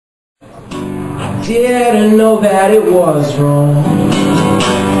Didn't know that it was wrong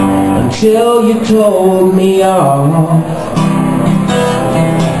until you told me off.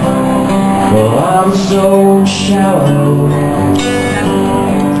 Well, I'm so shallow,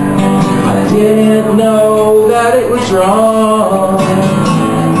 I didn't know that it was wrong.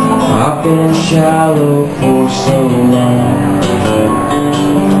 I've been shallow for so long.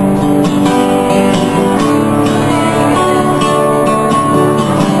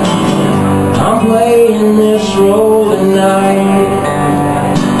 Playing this role tonight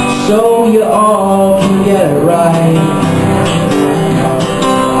so you all can get it right.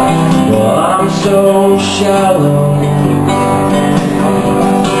 Well, I'm so shallow,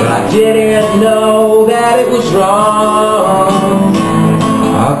 but I didn't know that it was wrong.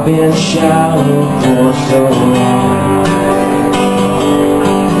 I've been shallow for so long.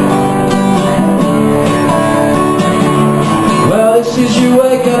 Well, this is your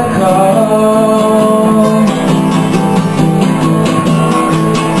wake-up call,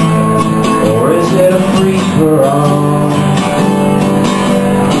 or is it a free-for-all?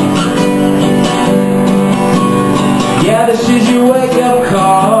 Yeah, this is your wake-up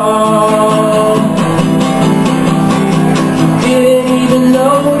call. Didn't even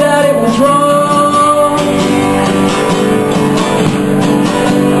know that it was wrong.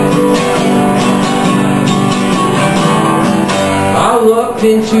 I looked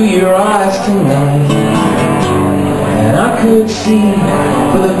into your eyes tonight, and I could see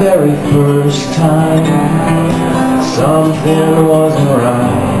for the very first time something wasn't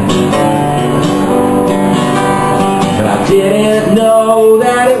right. But I didn't know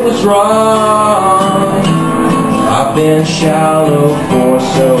that it was wrong. I've been shallow for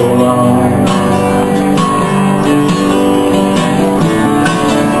so long.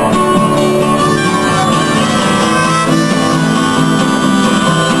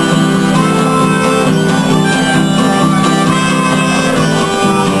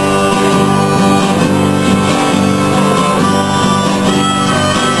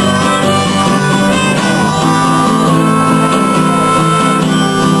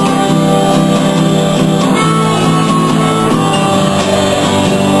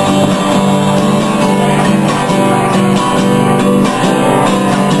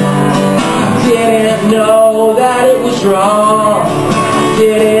 Know that it was wrong.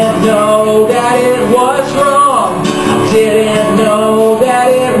 Didn't know that it was wrong. Didn't know that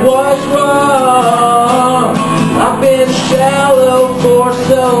it was wrong. I've been shallow for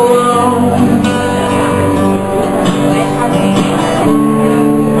so long.